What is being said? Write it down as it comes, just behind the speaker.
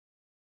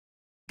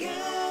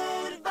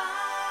Good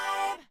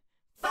Vibe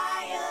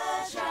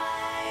Fire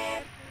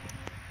Tribe.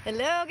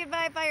 Hello,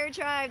 Goodbye Fire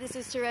Tribe. This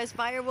is Terez,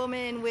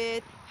 Firewoman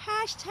with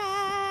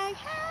hashtag.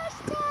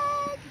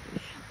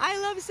 I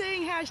love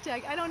saying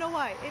hashtag. I don't know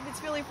why.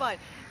 It's really fun.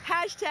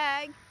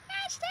 Hashtag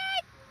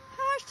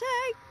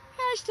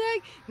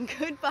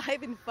Good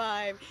Vibe and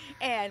 5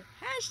 and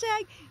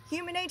hashtag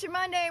Human Nature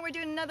Monday. We're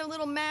doing another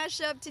little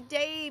mashup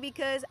today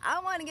because I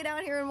want to get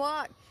out here and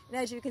walk. And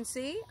as you can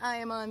see, I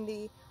am on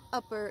the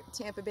upper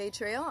Tampa Bay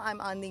Trail.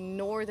 I'm on the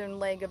northern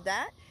leg of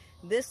that.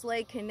 This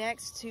leg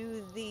connects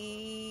to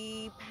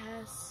the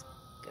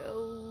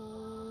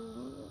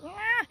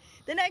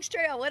the next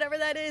trail, whatever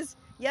that is.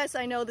 Yes,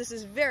 I know this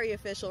is very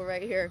official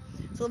right here.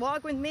 So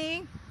walk with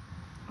me.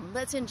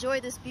 Let's enjoy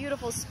this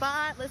beautiful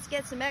spot. Let's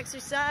get some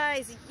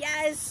exercise.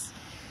 Yes,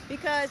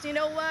 because you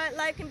know what?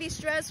 Life can be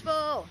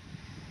stressful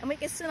and we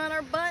can sit on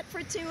our butt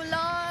for too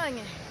long.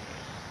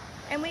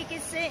 And we can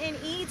sit and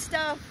eat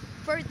stuff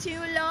for too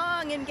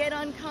long and get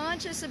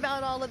unconscious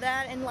about all of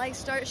that and like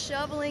start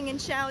shoveling and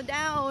chow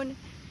down.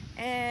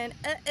 And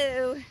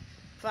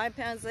 5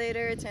 pounds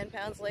later, 10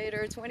 pounds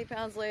later, 20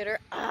 pounds later.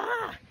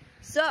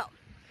 So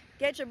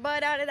get your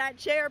butt out of that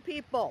chair,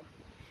 people,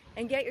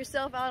 and get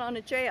yourself out on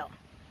the trail.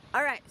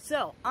 All right,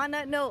 so on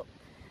that note,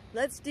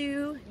 let's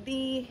do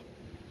the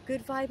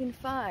Good Vibe and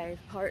 5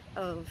 part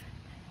of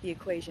the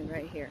equation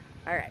right here.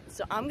 All right,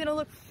 so I'm gonna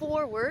look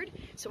forward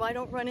so I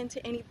don't run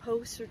into any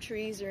posts or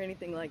trees or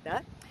anything like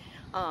that.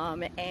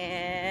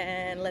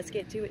 And let's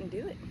get to it and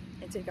do it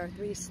and take our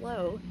 3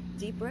 slow,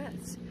 deep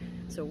breaths.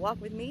 So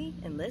walk with me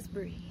and let's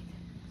breathe.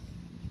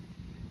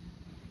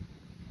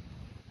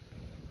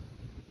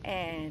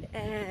 And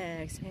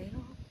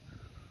exhale.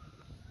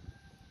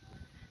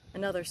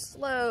 Another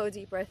slow,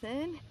 deep breath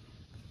in.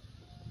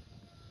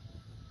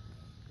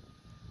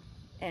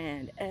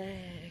 And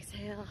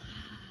exhale.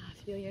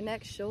 Feel your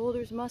neck,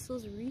 shoulders,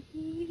 muscles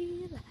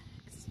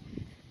relax.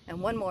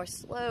 And one more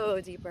slow,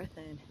 deep breath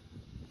in.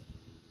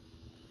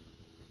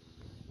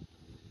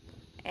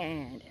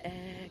 And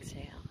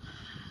exhale.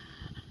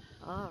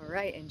 All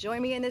right, and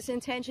join me in this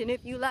intention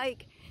if you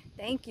like.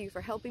 Thank you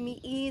for helping me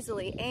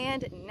easily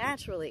and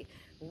naturally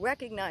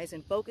recognize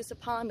and focus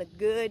upon the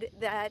good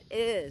that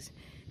is.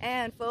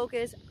 And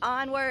focus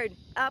onward,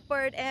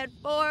 upward, and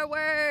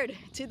forward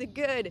to the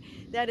good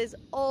that is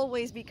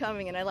always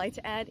becoming. And I like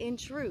to add in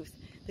truth,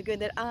 the good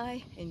that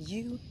I and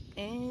you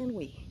and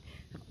we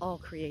have all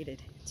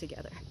created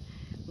together.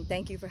 And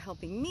thank you for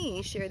helping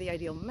me share the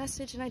ideal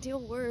message and ideal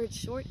words,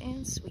 short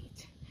and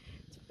sweet,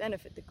 to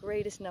benefit the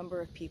greatest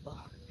number of people.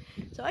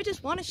 So I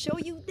just want to show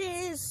you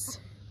this.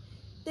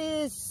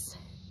 This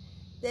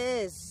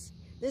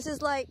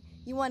is like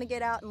you want to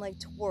get out and like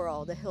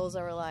twirl. The hills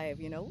are alive,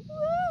 you know.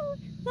 Woo,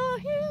 the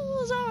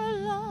hills are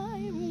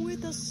alive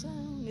with the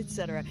sound,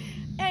 etc.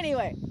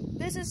 Anyway,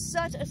 this is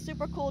such a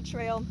super cool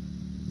trail.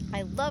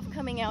 I love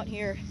coming out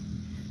here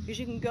because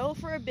you can go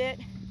for a bit.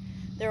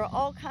 There are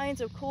all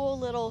kinds of cool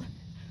little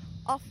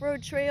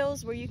off-road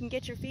trails where you can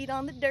get your feet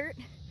on the dirt.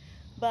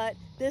 But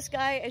this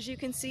guy, as you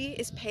can see,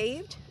 is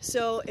paved.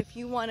 So if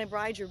you want to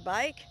ride your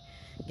bike,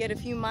 get a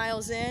few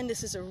miles in,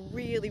 this is a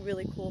really,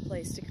 really cool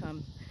place to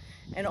come.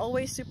 And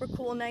always super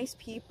cool, nice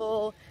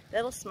people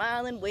that'll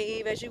smile and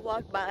wave as you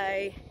walk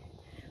by.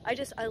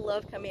 I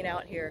love coming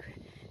out here.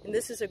 And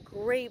this is a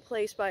great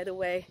place, by the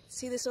way.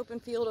 See this open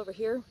field over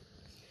here?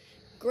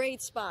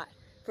 Great spot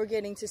for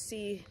getting to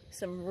see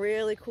some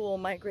really cool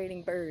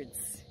migrating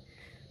birds.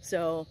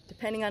 So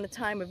depending on the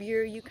time of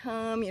year you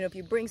come, you know, if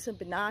you bring some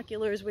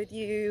binoculars with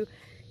you,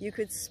 you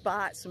could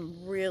spot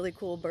some really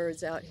cool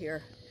birds out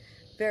here.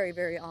 Very,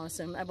 very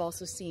awesome. I've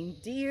also seen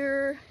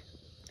deer.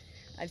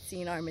 I've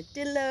seen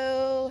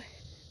armadillo.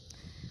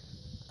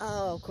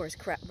 Oh, of course,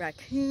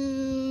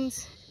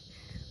 raccoons.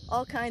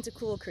 All kinds of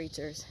cool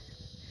creatures.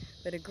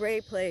 But a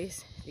great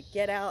place to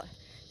get out,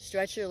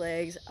 stretch your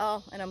legs.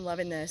 Oh, and I'm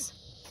loving this.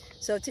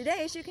 So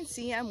today, as you can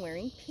see, I'm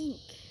wearing pink.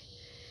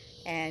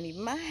 And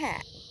even my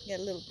hat. Got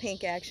a little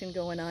pink action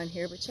going on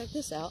here, but check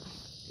this out.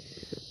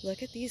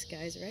 Look at these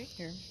guys right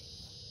here.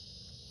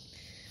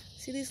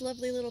 See these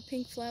lovely little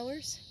pink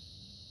flowers?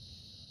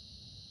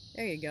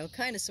 There you go,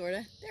 kind of, sort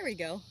of. There we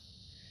go.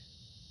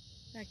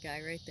 That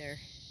guy right there.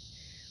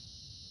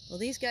 Well,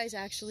 these guys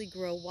actually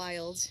grow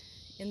wild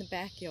in the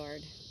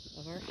backyard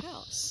of our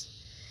house.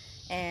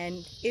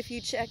 And if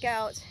you check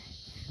out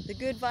the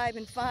Good Vibe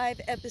and 5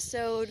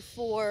 episode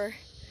for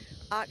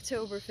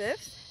October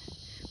 5th,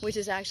 which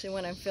is actually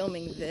when I'm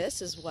filming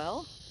this as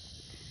well,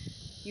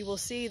 you will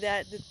see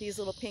that these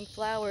little pink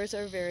flowers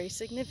are very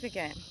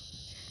significant.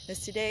 As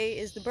today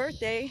is the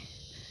birthday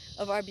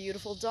of our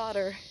beautiful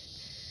daughter,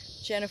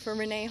 Jennifer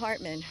Renee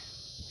Hartmann.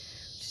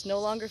 She's no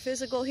longer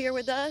physical here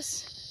with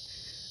us,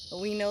 but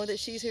we know that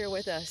she's here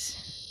with us,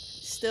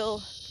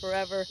 still,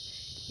 forever,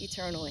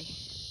 eternally.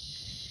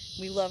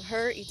 We love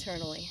her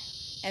eternally.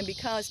 And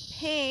because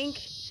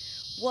pink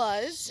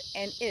was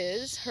and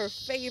is her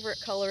favorite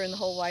color in the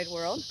whole wide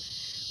world,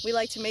 we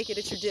like to make it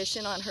a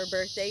tradition on her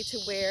birthday to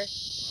wear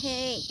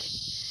pink.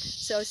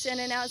 So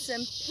sending out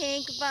some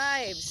pink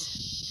vibes.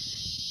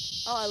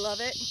 Oh, I love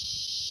it.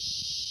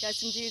 Got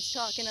some dudes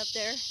talking up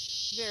there.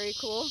 Very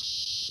cool.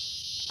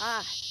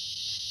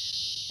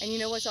 And you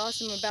know what's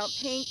awesome about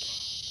pink?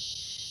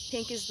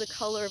 Pink is the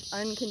color of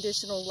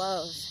unconditional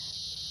love.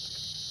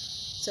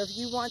 So if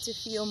you want to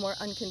feel more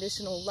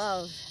unconditional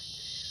love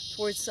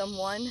towards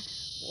someone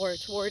or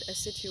toward a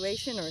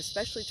situation, or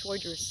especially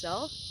toward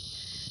yourself,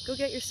 go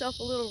get yourself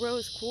a little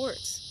rose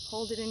quartz.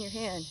 Hold it in your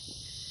hand.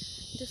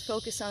 Just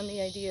focus on the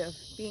idea of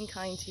being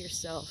kind to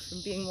yourself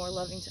and being more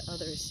loving to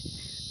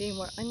others, being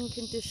more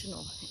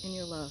unconditional in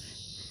your love.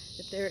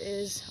 That there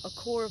is a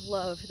core of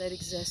love that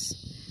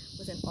exists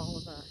within all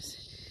of us.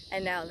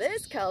 And now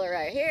this color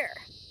right here,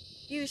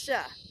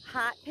 fuchsia,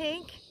 hot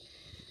pink.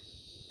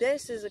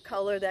 This is a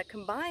color that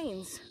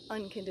combines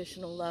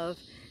unconditional love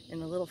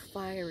and a little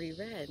fiery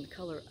red, the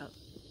color of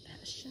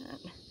passion.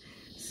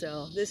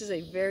 So this is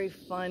a very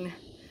fun,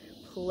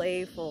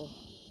 playful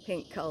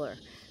pink color.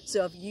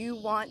 So if you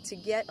want to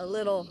get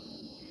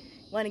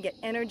get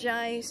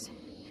energized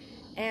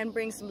and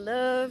bring some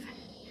love,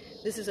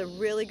 this is a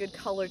really good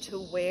color to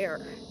wear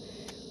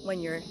when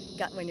you're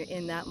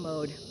in that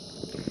mode.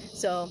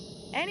 So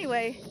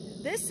anyway,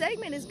 this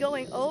segment is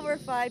going over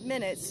 5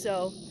 minutes.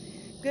 So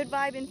good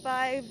vibe in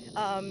 5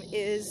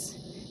 is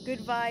good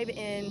vibe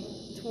in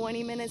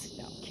 20 minutes.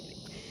 No, I'm kidding.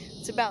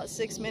 It's about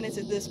 6 minutes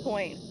at this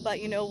point.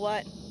 But you know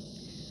what?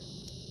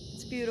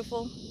 It's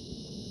beautiful.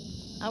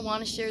 I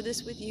want to share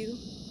this with you.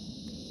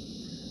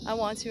 I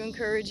want to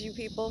encourage you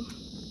people.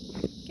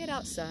 Get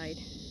outside.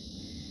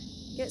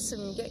 Get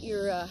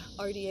your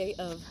RDA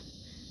of,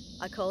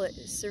 I call it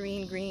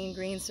serene green,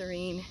 green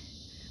serene,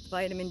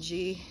 vitamin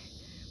G.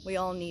 We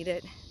all need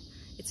it.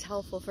 It's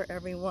helpful for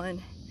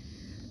everyone.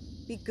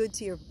 Be good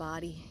to your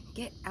body.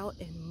 Get out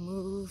and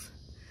move.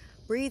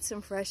 Breathe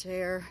some fresh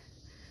air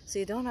so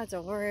you don't have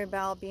to worry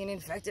about being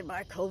infected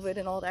by COVID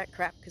and all that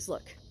crap. Because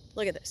look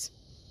at this.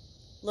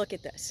 Look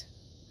at this.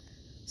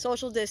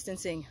 Social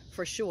distancing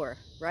for sure,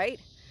 right?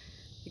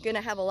 You're going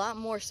to have a lot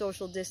more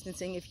social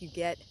distancing if you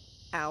get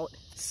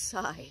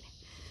outside.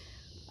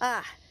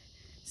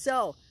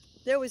 So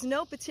there was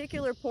no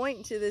particular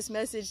point to this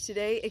message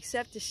today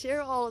except to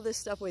share all of this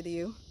stuff with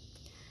you,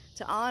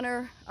 to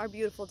honor our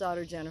beautiful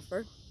daughter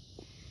Jennifer,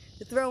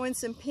 to throw in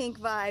some pink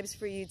vibes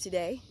for you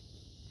today,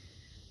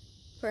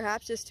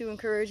 perhaps just to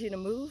encourage you to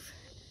move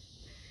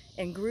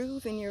and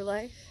groove in your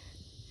life.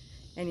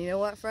 And you know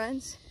what,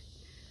 friends?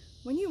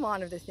 When you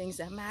honor the things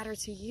that matter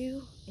to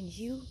you and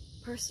you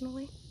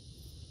personally,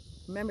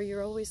 remember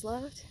you're always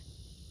loved.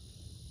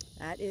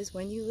 That is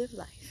when you live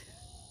life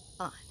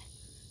on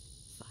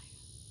fire.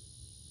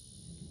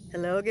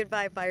 Hello,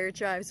 goodbye, Fire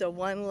Tribe. So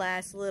one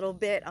last little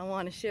bit I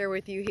want to share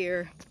with you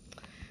here.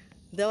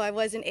 Though I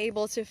wasn't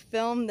able to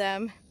film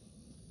them,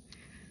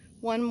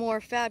 one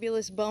more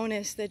fabulous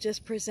bonus that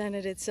just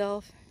presented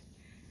itself.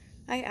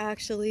 I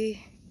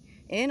actually,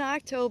 in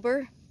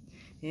October,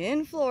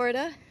 in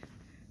Florida,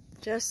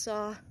 just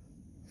saw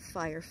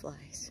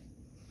fireflies.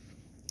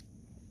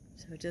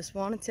 So just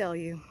want to tell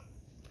you,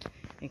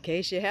 in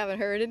case you haven't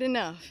heard it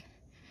enough,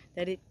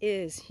 that it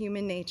is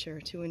human nature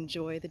to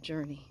enjoy the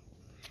journey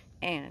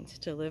and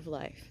to live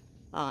life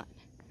on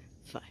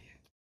fire.